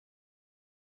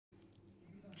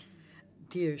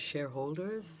Dear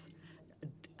shareholders,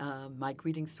 my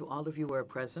greetings to all of you who are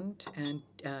present, and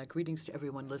greetings to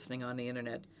everyone listening on the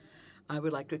internet. I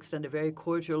would like to extend a very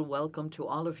cordial welcome to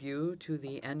all of you to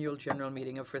the annual general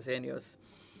meeting of Fresenius.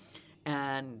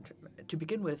 And to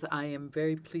begin with, I am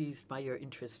very pleased by your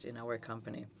interest in our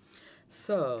company.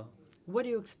 So, what do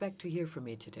you expect to hear from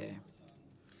me today?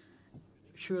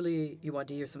 Surely you want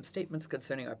to hear some statements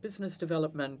concerning our business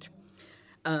development,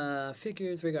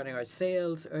 figures regarding our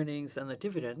sales, earnings, and the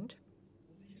dividend.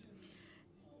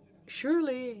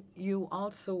 Surely you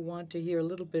also want to hear a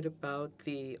little bit about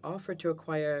the offer to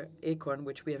acquire Acorn,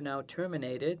 which we have now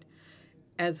terminated,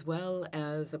 as well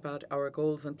as about our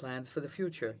goals and plans for the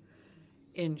future.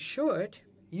 In short,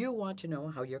 you want to know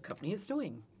how your company is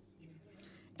doing.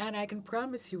 And I can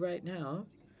promise you right now,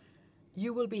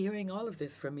 you will be hearing all of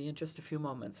this from me in just a few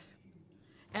moments.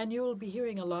 And you will be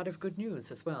hearing a lot of good news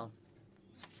as well.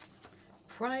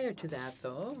 Prior to that,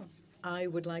 though, I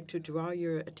would like to draw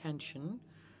your attention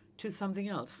to something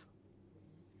else,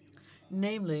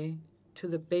 namely to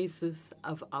the basis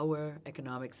of our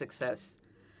economic success,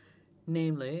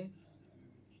 namely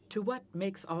to what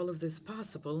makes all of this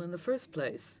possible in the first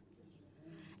place.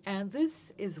 And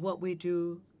this is what we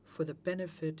do for the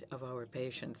benefit of our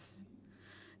patients,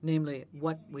 namely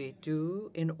what we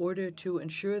do in order to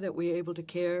ensure that we are able to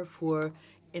care for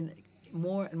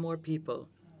more and more people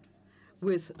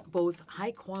with both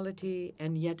high quality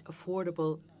and yet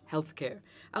affordable health care.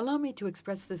 Allow me to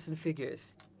express this in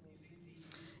figures.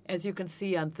 As you can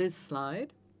see on this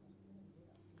slide,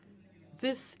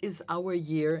 this is our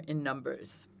year in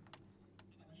numbers,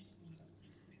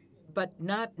 but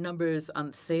not numbers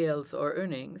on sales or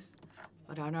earnings,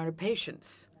 but on our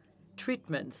patients,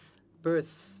 treatments,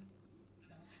 births.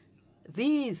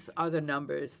 These are the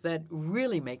numbers that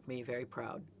really make me very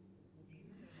proud.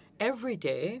 Every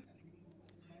day,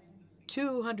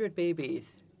 200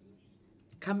 babies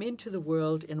come into the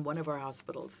world in one of our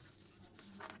hospitals.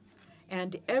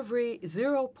 And every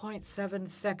 0.7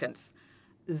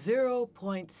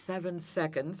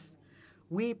 seconds,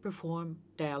 we perform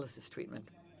dialysis treatment.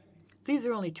 These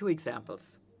are only two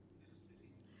examples.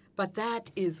 But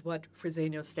that is what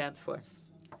Fresenius stands for.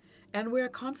 And we're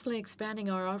constantly expanding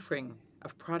our offering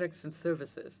of products and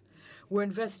services. We're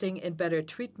investing in better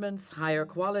treatments, higher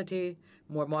quality,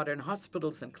 more modern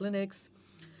hospitals and clinics,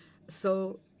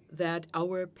 so that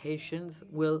our patients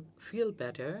will feel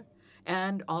better,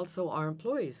 and also our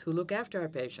employees who look after our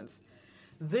patients.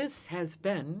 This has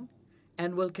been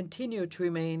and will continue to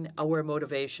remain our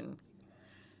motivation.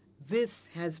 This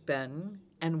has been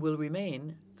and will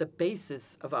remain the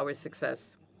basis of our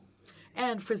success.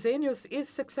 And Fresenius is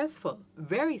successful,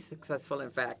 very successful,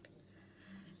 in fact.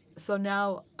 So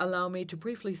now allow me to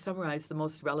briefly summarize the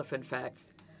most relevant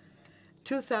facts.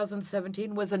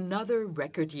 2017 was another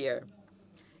record year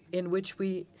in which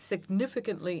we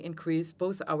significantly increased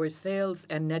both our sales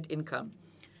and net income.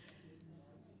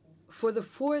 For the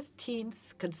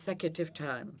 14th consecutive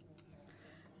time,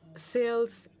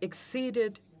 sales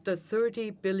exceeded the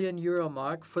 30 billion euro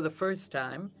mark for the first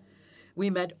time.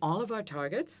 We met all of our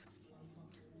targets.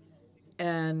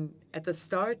 And at the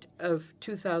start of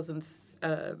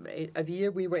the year,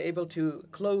 we were able to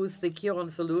close the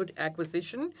Quirónsalud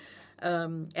acquisition,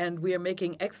 and we are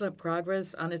making excellent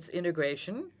progress on its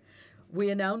integration. We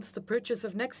announced the purchase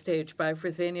of Next Stage by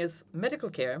Fresenius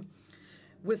Medical Care,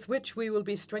 with which we will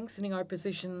be strengthening our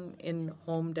position in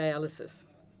home dialysis.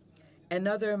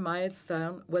 Another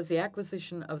milestone was the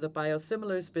acquisition of the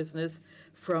biosimilars business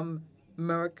from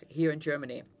Merck here in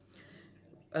Germany,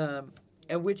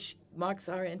 and which marks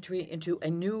our entry into a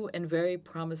new and very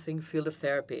promising field of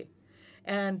therapy.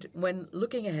 And when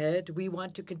looking ahead, we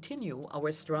want to continue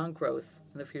our strong growth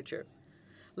in the future.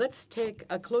 Let's take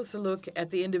a closer look at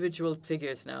the individual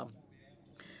figures now.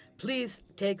 Please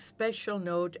take special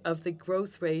note of the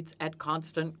growth rates at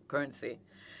constant currency.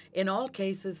 In all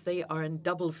cases, they are in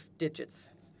double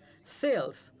digits.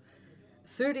 Sales,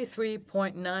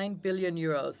 33.9 billion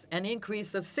euros, an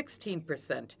increase of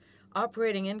 16%.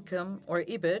 Operating income, or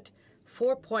EBIT,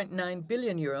 4.9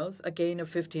 billion euros, a gain of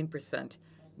 15%.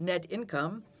 Net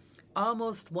income,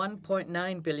 almost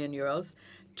 1.9 billion euros,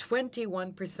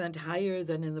 21% higher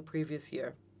than in the previous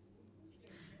year.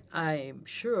 I'm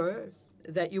sure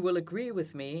that you will agree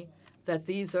with me that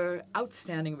these are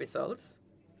outstanding results.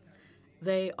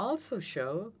 They also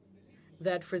show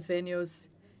that Fresenius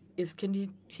is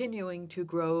continuing to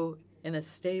grow in a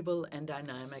stable and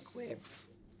dynamic way.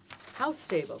 How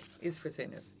stable is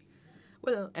Fresenius?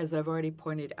 Well, as I've already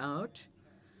pointed out,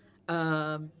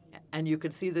 and you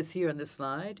can see this here on the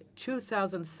slide,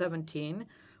 2017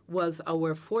 was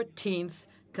our 14th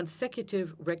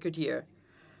consecutive record year.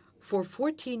 For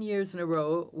 14 years in a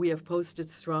row, we have posted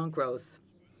strong growth,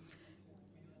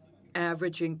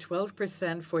 averaging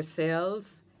 12% for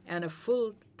sales and a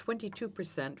full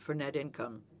 22% for net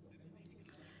income.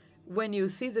 When you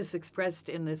see this expressed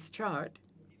in this chart,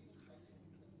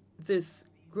 this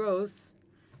growth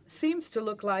seems to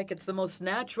look like it's the most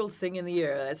natural thing in the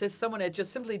year, as if someone had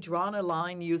just simply drawn a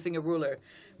line using a ruler.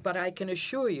 But I can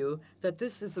assure you that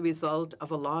this is the result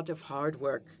of a lot of hard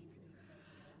work.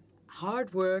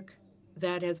 Hard work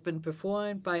that has been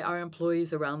performed by our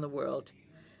employees around the world.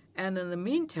 And in the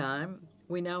meantime,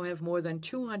 we now have more than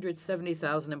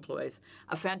 270,000 employees,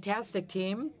 a fantastic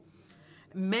team,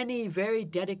 many very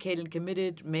dedicated and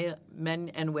committed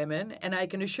men and women, and I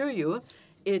can assure you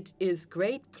it is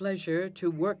great pleasure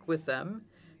to work with them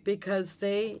because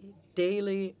they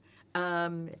daily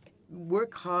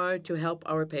work hard to help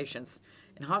our patients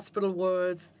in hospital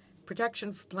wards,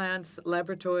 production plants,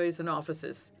 laboratories, and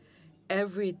offices.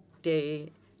 Every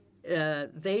day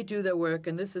they do their work,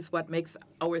 and this is what makes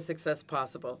our success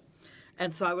possible.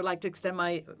 And so I would like to extend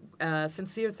my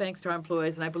sincere thanks to our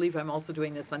employees, and I believe I'm also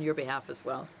doing this on your behalf as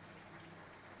well.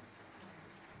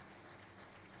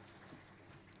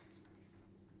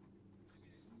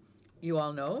 You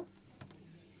all know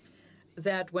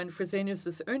that when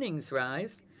Fresenius's earnings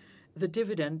rise, the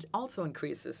dividend also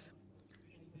increases.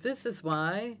 This is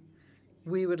why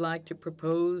we would like to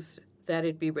propose that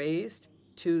it be raised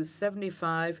to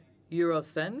 75 euro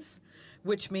cents,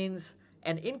 which means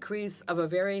an increase of a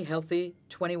very healthy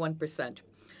 21%.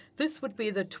 This would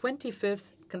be the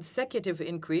 25th consecutive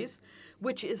increase,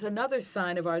 which is another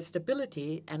sign of our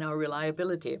stability and our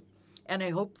reliability. And I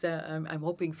hope that I'm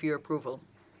hoping for your approval.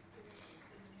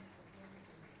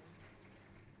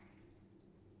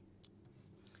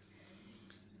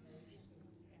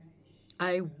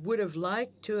 I would have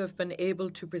liked to have been able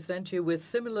to present you with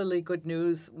similarly good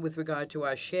news with regard to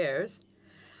our shares.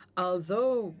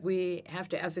 Although we have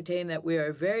to ascertain that we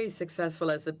are very successful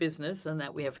as a business and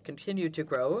that we have continued to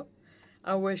grow,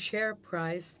 our share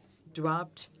price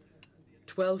dropped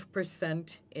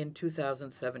 12% in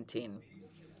 2017.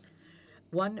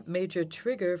 One major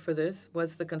trigger for this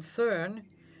was the concern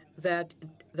that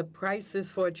the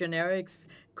prices for generics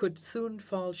could soon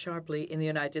fall sharply in the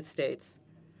United States.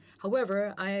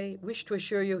 However, I wish to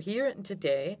assure you here and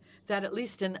today that at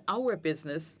least in our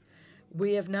business,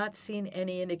 we have not seen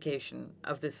any indication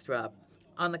of this drop.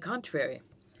 On the contrary,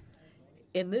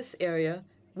 in this area,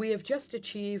 we have just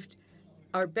achieved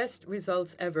our best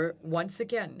results ever once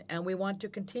again, and we want to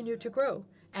continue to grow,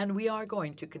 and we are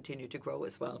going to continue to grow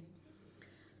as well.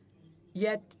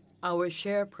 Yet, our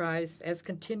share price has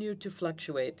continued to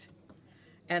fluctuate,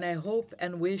 and I hope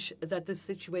and wish that this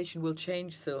situation will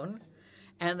change soon,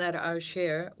 and that our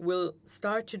share will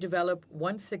start to develop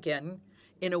once again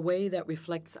in a way that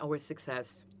reflects our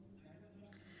success.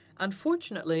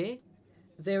 Unfortunately,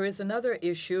 there is another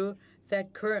issue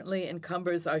that currently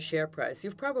encumbers our share price.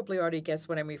 You've probably already guessed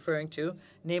what I'm referring to,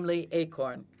 namely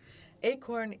Acorn.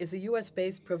 Acorn is a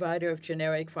US-based provider of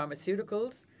generic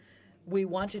pharmaceuticals. We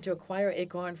wanted to acquire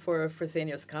Acorn for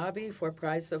Fresenius Kabi for a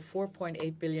price of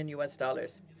 $4.8 billion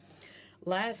US.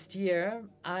 Last year,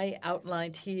 I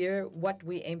outlined here what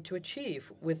we aimed to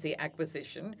achieve with the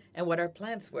acquisition and what our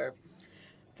plans were.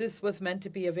 This was meant to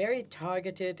be a very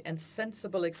targeted and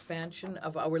sensible expansion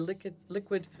of our liquid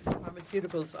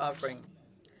pharmaceuticals offering.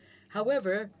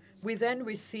 However, we then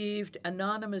received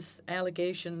anonymous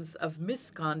allegations of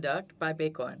misconduct by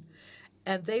Acorn,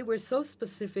 and they were so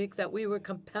specific that we were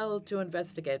compelled to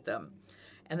investigate them.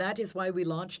 And that is why we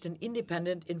launched an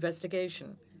independent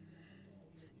investigation.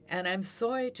 And I'm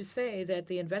sorry to say that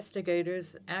the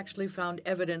investigators actually found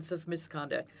evidence of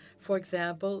misconduct. For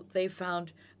example, they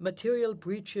found material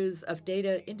breaches of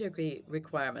data integrity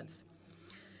requirements.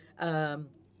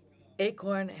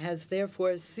 Acorn has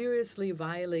therefore seriously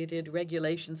violated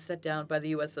regulations set down by the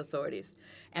U.S. authorities.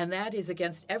 And that is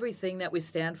against everything that we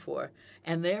stand for.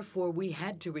 And therefore, we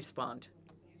had to respond.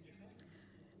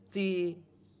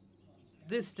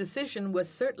 This decision was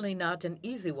certainly not an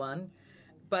easy one,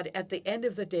 but at the end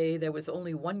of the day, there was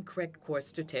only one correct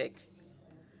course to take.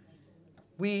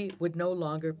 We would no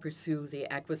longer pursue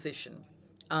the acquisition.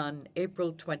 On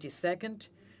April 22nd,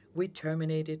 we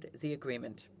terminated the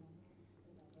agreement.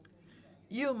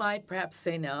 You might perhaps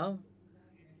say now,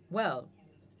 well,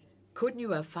 couldn't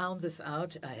you have found this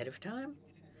out ahead of time?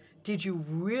 Did you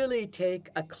really take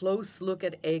a close look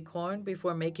at Acorn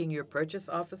before making your purchase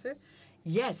offer?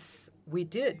 Yes, we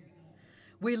did.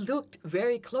 We looked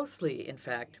very closely, in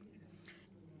fact.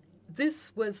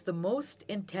 This was the most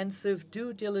intensive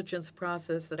due diligence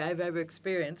process that I've ever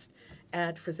experienced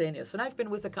at Fresenius, and I've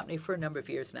been with the company for a number of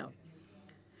years now.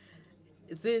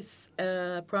 This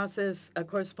process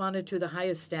corresponded to the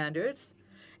highest standards,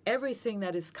 everything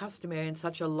that is customary in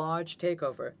such a large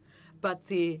takeover. But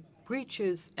the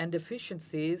breaches and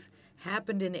deficiencies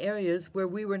happened in areas where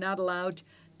we were not allowed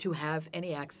to have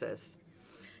any access.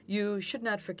 You should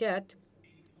not forget,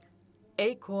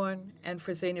 Acorn and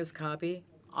Fresenius Kabi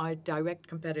are direct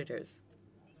competitors.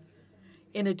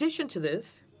 In addition to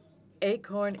this,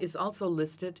 Acorn is also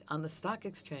listed on the stock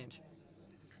exchange.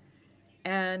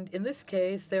 And in this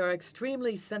case, there are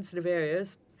extremely sensitive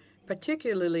areas,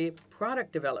 particularly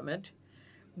product development,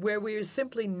 where we are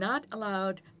simply not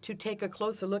allowed to take a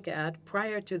closer look at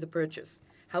prior to the purchase.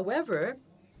 However,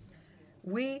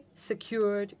 we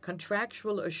secured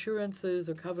contractual assurances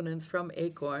or covenants from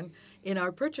Acorn in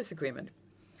our purchase agreement.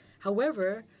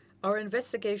 However, our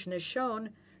investigation has shown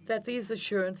that these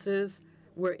assurances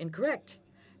were incorrect,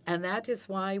 and that is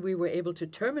why we were able to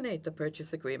terminate the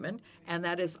purchase agreement, and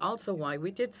that is also why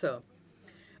we did so.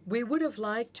 We would have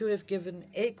liked to have given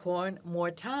Acorn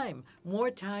more time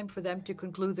for them to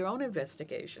conclude their own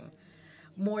investigation,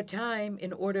 more time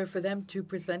in order for them to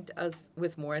present us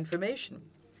with more information.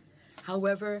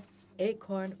 However,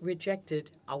 Acorn rejected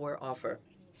our offer.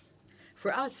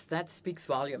 For us, that speaks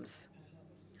volumes.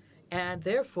 And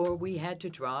therefore, we had to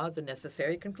draw the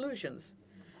necessary conclusions,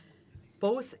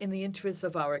 both in the interests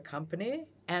of our company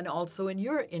and also in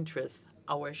your interests,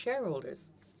 our shareholders.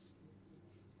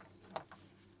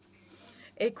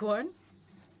 Acorn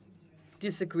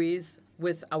disagrees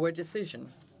with our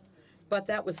decision, but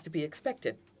that was to be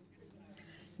expected.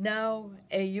 Now,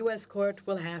 a U.S. court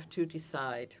will have to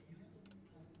decide.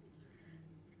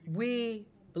 We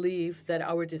believe that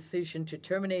our decision to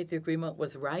terminate the agreement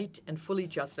was right and fully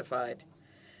justified,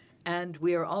 and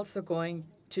we are also going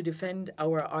to defend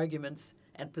our arguments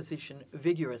and position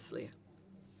vigorously.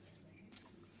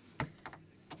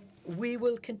 We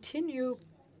will continue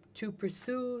to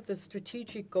pursue the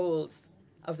strategic goals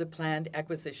of the planned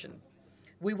acquisition.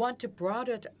 We want to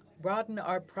broaden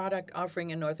our product offering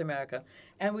in North America,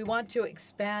 and we want to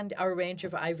expand our range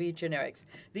of IV generics.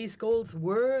 These goals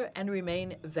were and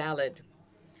remain valid.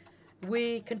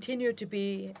 We continue to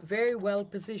be very well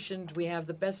positioned. We have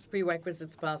the best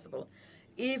prerequisites possible.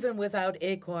 Even without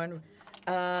Acorn,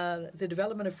 the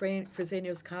development of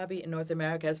Fresenius Kabi in North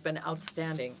America has been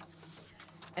outstanding.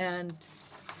 And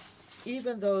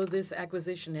even though this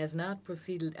acquisition has not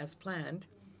proceeded as planned,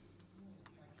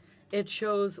 it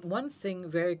shows one thing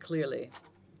very clearly,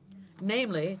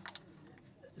 namely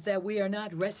that we are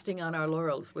not resting on our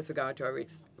laurels with regard to our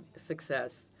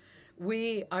success.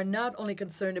 We are not only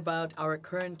concerned about our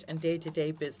current and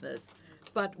day-to-day business,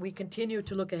 but we continue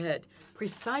to look ahead,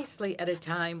 precisely at a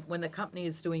time when the company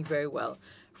is doing very well,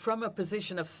 from a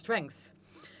position of strength.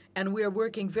 And we are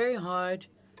working very hard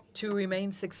to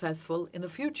remain successful in the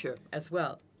future as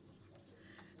well,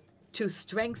 to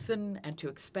strengthen and to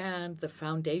expand the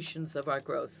foundations of our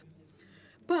growth.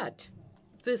 But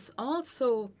this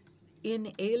also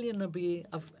inalienably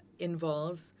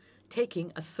involves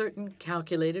taking a certain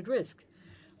calculated risk.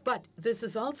 But this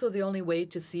is also the only way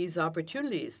to seize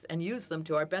opportunities and use them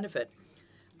to our benefit.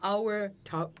 Our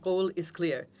top goal is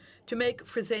clear: to make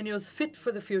Fresenius fit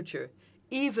for the future,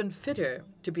 even fitter,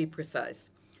 to be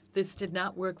precise. This did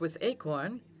not work with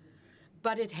Acorn,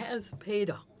 but it has paid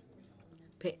off.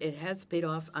 It has paid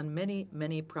off on many,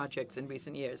 many projects in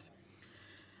recent years.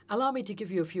 Allow me to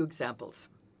give you a few examples.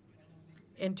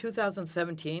 In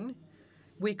 2017,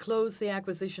 we closed the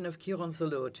acquisition of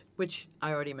Quirónsalud, which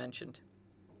I already mentioned.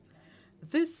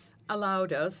 This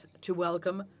allowed us to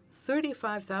welcome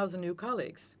 35,000 new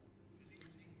colleagues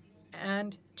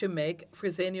and to make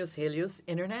Fresenius Helios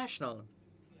international.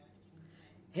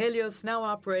 Helios now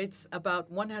operates about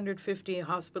 150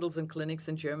 hospitals and clinics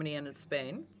in Germany and in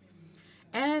Spain,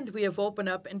 and we have opened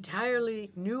up entirely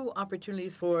new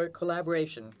opportunities for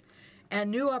collaboration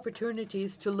and new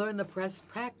opportunities to learn the best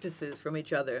practices from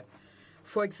each other,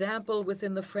 for example,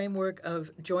 within the framework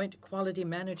of joint quality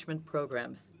management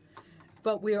programs.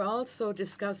 But we are also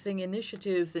discussing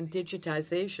initiatives in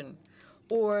digitization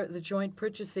or the joint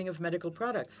purchasing of medical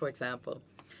products, for example.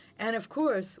 And of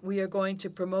course, we are going to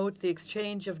promote the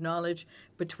exchange of knowledge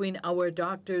between our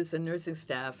doctors and nursing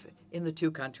staff in the two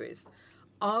countries,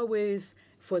 always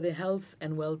for the health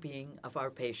and well-being of our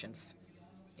patients.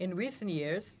 In recent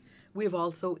years, we have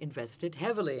also invested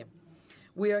heavily.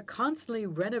 We are constantly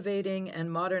renovating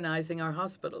and modernizing our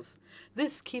hospitals.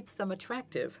 This keeps them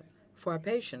attractive for our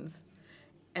patients,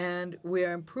 and we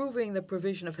are improving the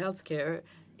provision of health care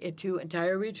into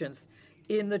entire regions.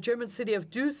 In the German city of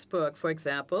Duisburg, for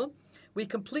example, we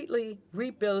completely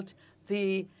rebuilt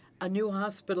a new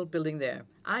hospital building there.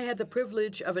 I had the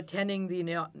privilege of attending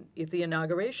the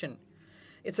inauguration.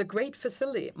 It's a great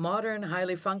facility, modern,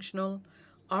 highly functional,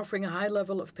 offering a high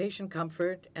level of patient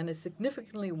comfort and a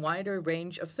significantly wider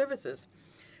range of services.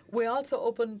 We also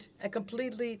opened a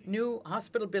completely new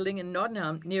hospital building in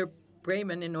Nordenham near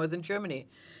Bremen in northern Germany.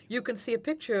 You can see a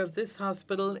picture of this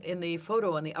hospital in the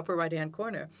photo on the upper right-hand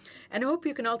corner. And I hope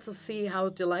you can also see how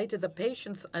delighted the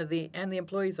patients and the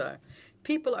employees are.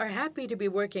 People are happy to be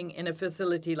working in a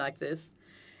facility like this,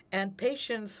 and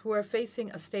patients who are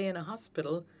facing a stay in a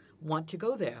hospital want to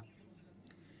go there.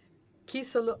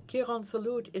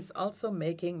 Quirónsalud is also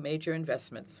making major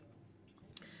investments.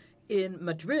 In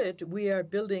Madrid, we are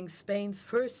building Spain's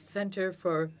first center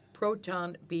for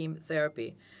proton beam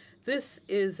therapy. This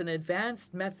is an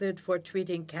advanced method for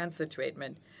treating cancer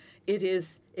treatment. It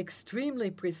is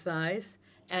extremely precise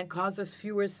and causes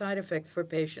fewer side effects for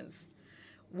patients.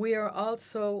 We are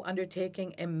also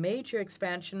undertaking a major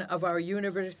expansion of our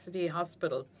university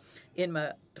hospital in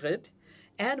Madrid,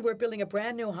 and we're building a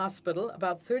brand new hospital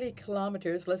about 30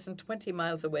 kilometers, less than 20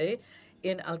 miles away,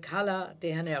 in Alcalá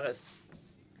de Henares.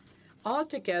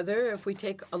 Altogether, if we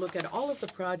take a look at all of the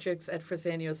projects at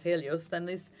Fresenius Helios, then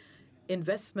this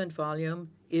investment volume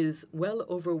is well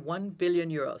over 1 billion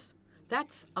euros.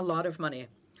 That's a lot of money.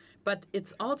 But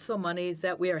it's also money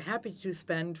that we are happy to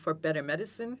spend for better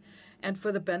medicine and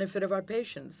for the benefit of our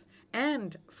patients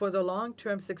and for the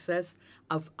long-term success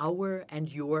of our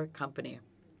and your company.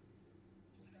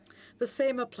 The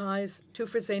same applies to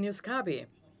Fresenius KGaA,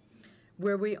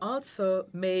 where we also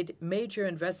made major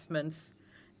investments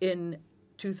in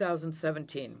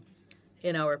 2017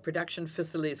 in our production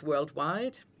facilities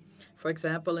worldwide, for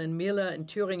example, in Mila in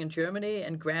Thüringen, Germany,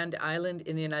 and Grand Island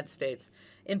in the United States,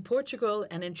 in Portugal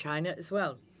and in China as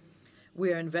well.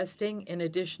 We are investing in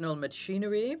additional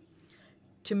machinery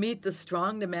to meet the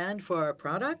strong demand for our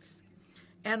products,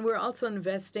 and we're also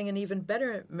investing in even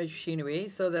better machinery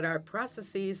so that our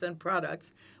processes and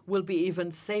products will be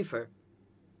even safer.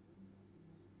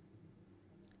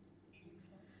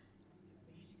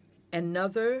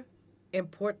 Another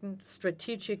important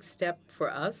strategic step for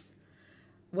us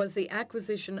was the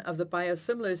acquisition of the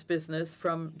biosimilars business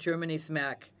from Germany's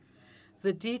Merck,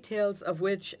 the details of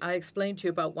which I explained to you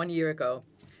about 1 year ago.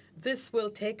 This will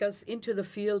take us into the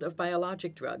field of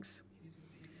biologic drugs.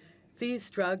 These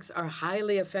drugs are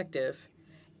highly effective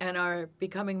and are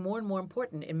becoming more and more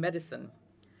important in medicine.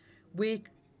 We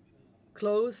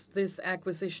closed this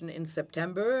acquisition in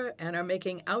September and are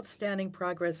making outstanding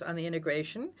progress on the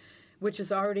integration, which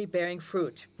is already bearing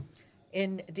fruit.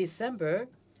 In December,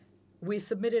 we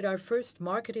submitted our first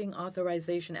marketing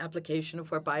authorization application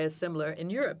for biosimilar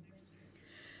in Europe.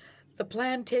 The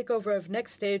planned takeover of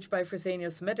Next Stage by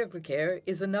Fresenius Medical Care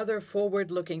is another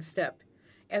forward-looking step.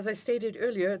 As I stated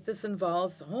earlier, this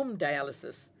involves home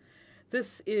dialysis.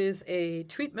 This is a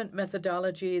treatment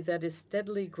methodology that is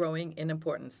steadily growing in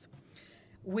importance.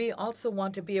 We also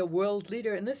want to be a world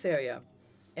leader in this area,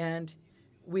 and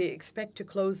we expect to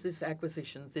close this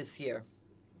acquisition this year.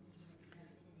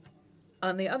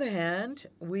 On the other hand,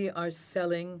 we are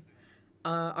selling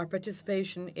our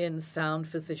participation in Sound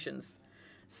Physicians.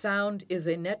 Sound is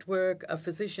a network of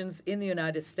physicians in the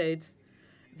United States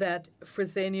that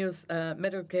Fresenius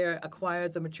Medical Care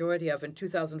acquired the majority of in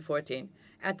 2014.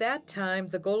 At that time,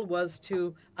 the goal was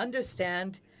to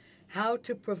understand how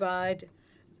to provide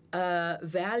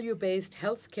value-based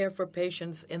health care for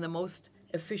patients in the most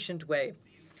efficient way.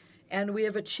 And we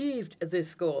have achieved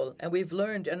this goal, and we've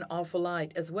learned an awful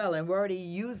lot as well, and we're already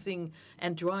using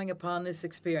and drawing upon this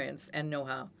experience and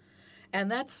know-how.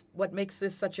 And that's what makes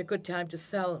this such a good time to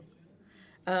sell.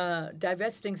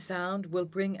 Divesting Sound will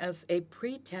bring us a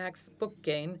pre-tax book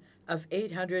gain of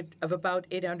about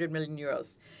 800 million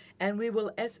euros, and we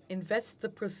will invest the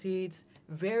proceeds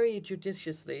very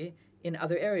judiciously in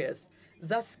other areas,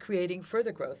 thus creating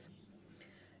further growth.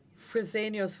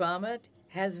 Fresenius Vamed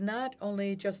has not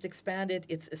only just expanded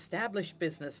its established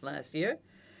business last year.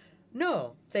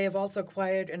 No, they have also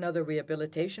acquired another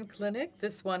rehabilitation clinic,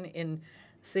 this one in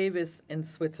Seewis in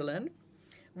Switzerland.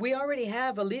 We already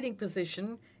have a leading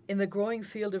position in the growing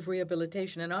field of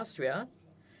rehabilitation in Austria,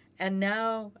 and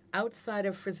now outside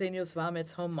of Fresenius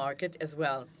Vamed's home market as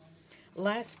well.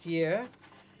 Last year,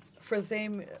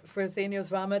 Fresenius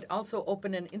Vamed also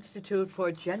opened an institute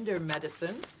for gender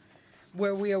medicine,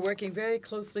 where we are working very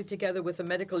closely together with the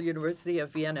Medical University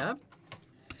of Vienna.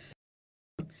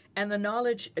 And the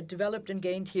knowledge developed and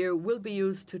gained here will be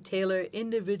used to tailor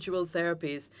individual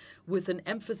therapies with an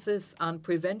emphasis on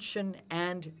prevention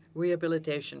and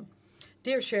rehabilitation.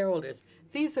 Dear shareholders,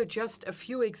 these are just a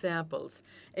few examples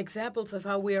of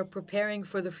how we are preparing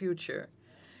for the future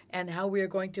and how we are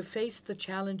going to face the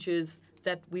challenges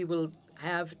that we will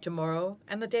have tomorrow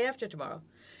and the day after tomorrow.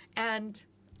 And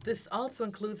This also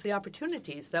includes the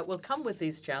opportunities that will come with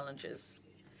these challenges.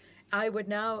 I would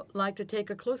now like to take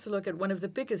a closer look at one of the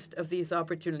biggest of these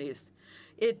opportunities.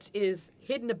 It is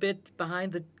hidden a bit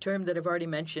behind the term that I've already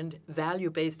mentioned,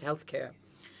 value-based healthcare.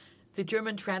 The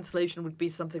German translation would be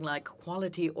something like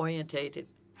quality-orientated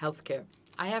healthcare.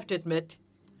 I have to admit,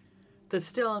 this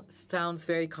still sounds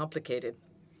very complicated,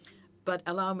 but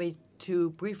allow me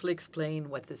to briefly explain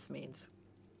what this means.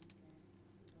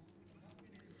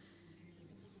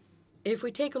 If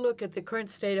we take a look at the current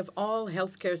state of all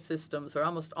healthcare systems, or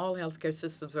almost all healthcare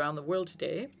systems around the world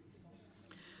today,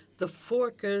 the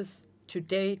focus to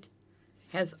date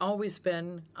has always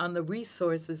been on the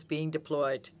resources being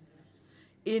deployed.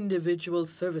 Individual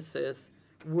services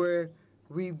were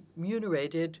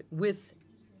remunerated with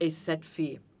a set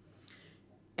fee.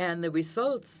 And the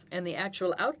results and the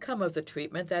actual outcome of the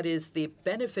treatment, that is, the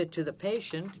benefit to the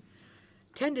patient,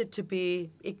 tended to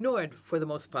be ignored for the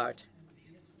most part.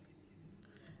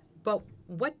 But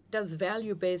what does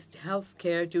value-based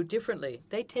healthcare do differently?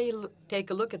 They take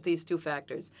a look at these two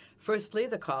factors. Firstly,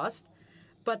 the cost,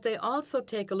 but they also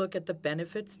take a look at the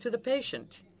benefits to the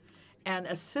patient. And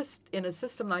in a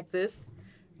system like this,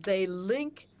 they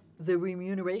link the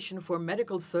remuneration for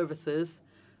medical services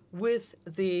with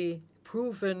the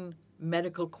proven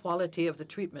medical quality of the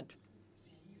treatment.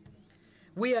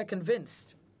 We are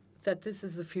convinced that this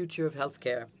is the future of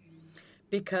healthcare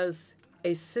because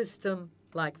a system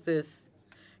like this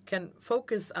can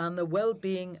focus on the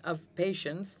well-being of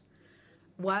patients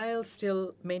while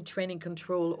still maintaining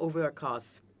control over our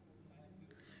costs.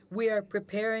 We are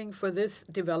preparing for this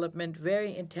development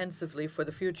very intensively for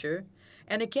the future.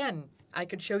 And again, I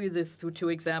can show you this through two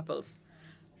examples.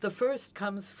 The first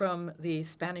comes from the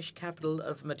Spanish capital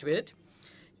of Madrid.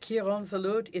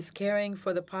 Quirónsalud is caring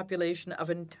for the population of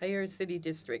an entire city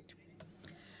district.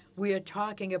 We are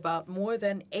talking about more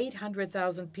than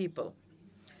 800,000 people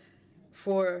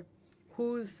for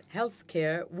whose health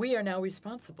care we are now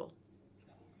responsible.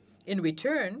 In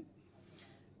return,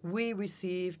 we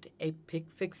received a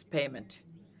fixed payment.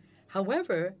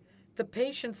 However, the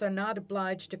patients are not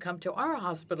obliged to come to our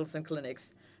hospitals and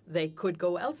clinics. They could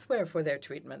go elsewhere for their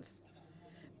treatments.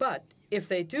 But if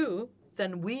they do,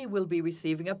 then we will be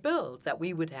receiving a bill that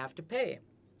we would have to pay.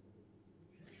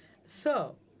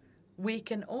 So we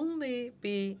can only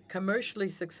be commercially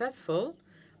successful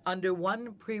under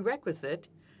one prerequisite,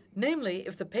 namely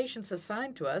if the patients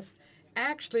assigned to us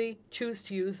actually choose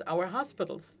to use our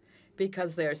hospitals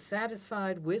because they're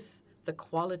satisfied with the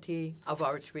quality of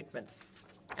our treatments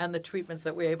and the treatments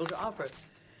that we're able to offer.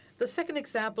 The second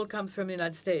example comes from the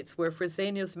United States, where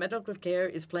Fresenius Medical Care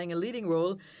is playing a leading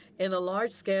role in a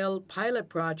large-scale pilot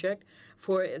project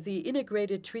for the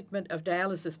integrated treatment of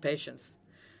dialysis patients.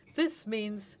 This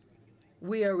means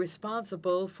we are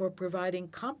responsible for providing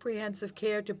comprehensive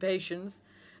care to patients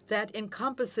that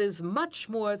encompasses much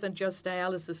more than just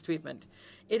dialysis treatment.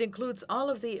 It includes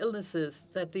all of the illnesses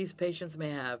that these patients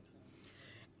may have.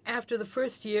 After the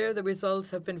first year, the results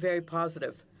have been very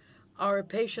positive. Our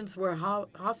patients were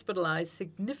hospitalized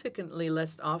significantly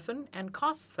less often, and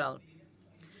costs fell.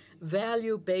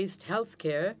 Value-based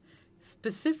healthcare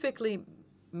specifically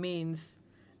means,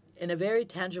 in a very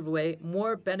tangible way,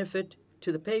 more benefit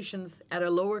to the patients at a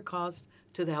lower cost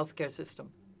to the healthcare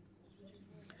system.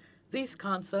 These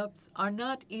concepts are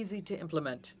not easy to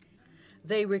implement.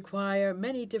 They require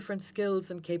many different skills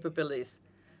and capabilities,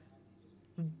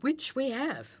 which we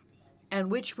have and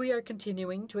which we are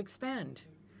continuing to expand.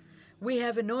 We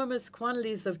have enormous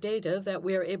quantities of data that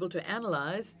we are able to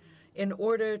analyze in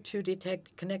order to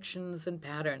detect connections and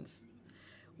patterns.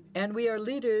 And we are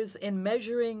leaders in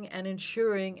measuring and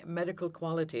ensuring medical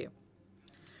quality.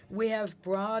 We have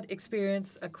broad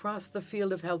experience across the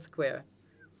field of healthcare.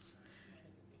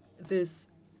 This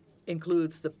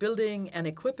includes the building and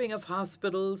equipping of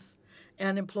hospitals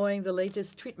and employing the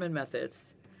latest treatment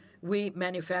methods. We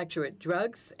manufacture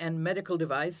drugs and medical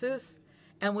devices,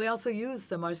 and we also use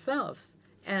them ourselves.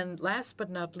 And last but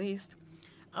not least,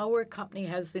 our company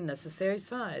has the necessary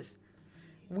size.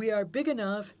 We are big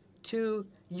enough to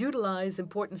utilize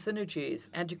important synergies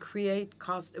and to create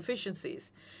cost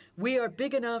efficiencies. We are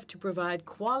big enough to provide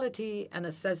quality and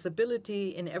accessibility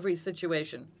in every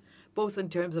situation, both in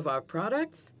terms of our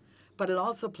products, but it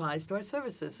also applies to our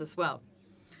services as well.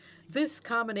 This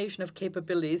combination of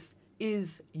capabilities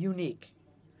is unique.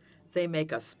 They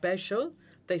make us special,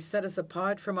 they set us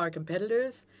apart from our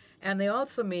competitors, and they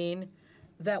also mean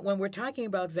that when we're talking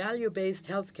about value-based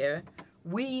healthcare,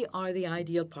 we are the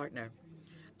ideal partner.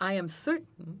 I am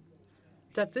certain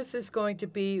that this is going to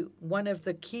be one of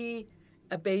the key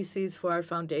bases for our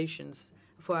foundations,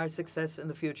 for our success in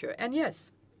the future. And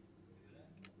yes,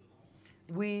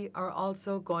 we are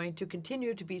also going to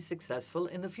continue to be successful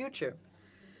in the future.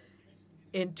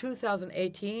 In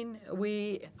 2018,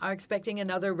 we are expecting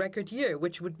another record year,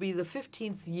 which would be the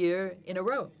 15th year in a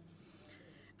row.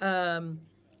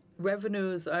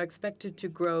 Revenues are expected to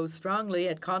grow strongly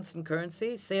at constant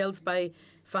currency, sales by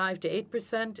 5 to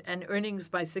 8%, and earnings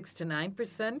by 6 to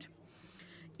 9%.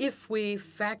 If we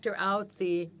factor out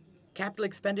the capital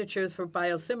expenditures for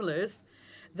biosimilars,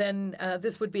 then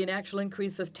this would be an actual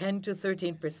increase of 10 to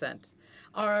 13%.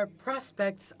 Our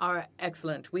prospects are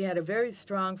excellent. We had a very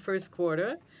strong first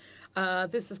quarter.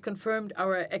 This has confirmed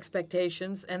our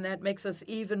expectations, and that makes us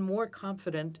even more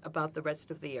confident about the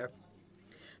rest of the year.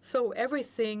 So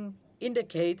everything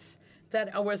indicates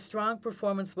that our strong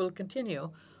performance will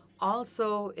continue,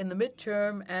 also in the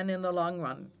midterm and in the long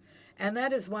run. And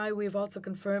that is why we've also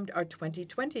confirmed our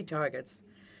 2020 targets.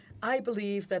 I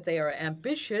believe that they are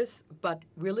ambitious but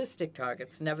realistic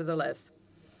targets, nevertheless.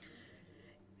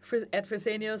 At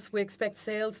Fresenius, we expect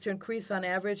sales to increase on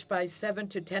average by 7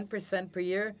 to 10% per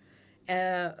year,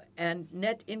 and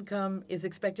net income is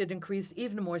expected to increase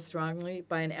even more strongly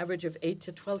by an average of 8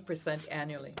 to 12%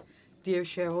 annually. Dear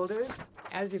shareholders,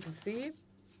 as you can see,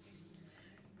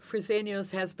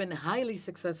 Fresenius has been highly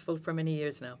successful for many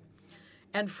years now,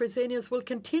 and Fresenius will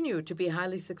continue to be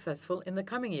highly successful in the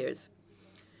coming years.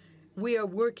 We are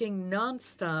working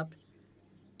nonstop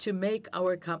to make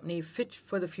our company fit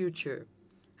for the future.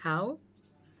 How?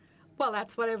 Well,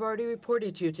 that's what I've already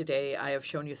reported to you today. I have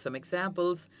shown you some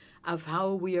examples of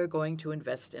how we are going to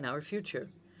invest in our future.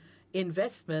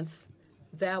 Investments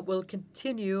that will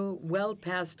continue well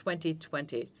past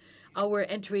 2020. Our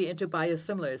entry into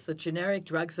biosimilars, the generic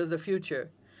drugs of the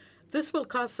future. This will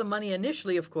cost some money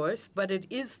initially, of course, but it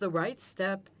is the right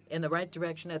step in the right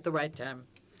direction at the right time.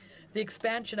 The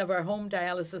expansion of our home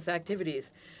dialysis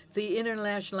activities, the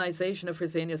internationalization of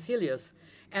Fresenius Helios,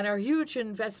 and our huge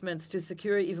investments to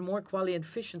secure even more quality and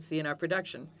efficiency in our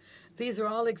production. These are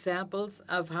all examples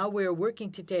of how we are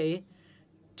working today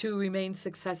to remain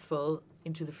successful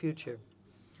into the future,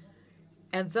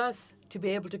 and thus to be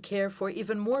able to care for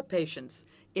even more patients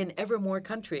in ever more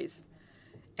countries.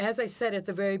 As I said at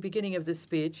the very beginning of this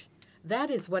speech, that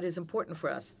is what is important for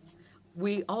us.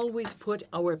 We always put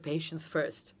our patients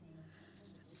first.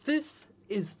 This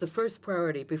is the first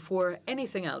priority before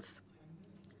anything else.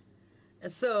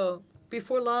 So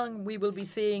before long, we will be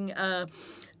seeing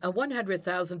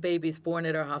 100,000 babies born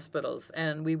at our hospitals,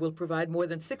 and we will provide more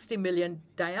than 60 million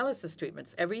dialysis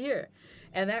treatments every year.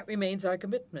 And that remains our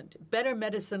commitment. Better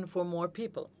medicine for more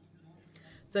people.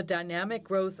 The dynamic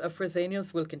growth of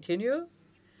Fresenius will continue,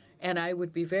 and I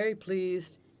would be very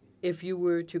pleased if you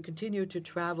were to continue to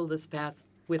travel this path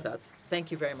with us.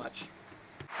 Thank you very much.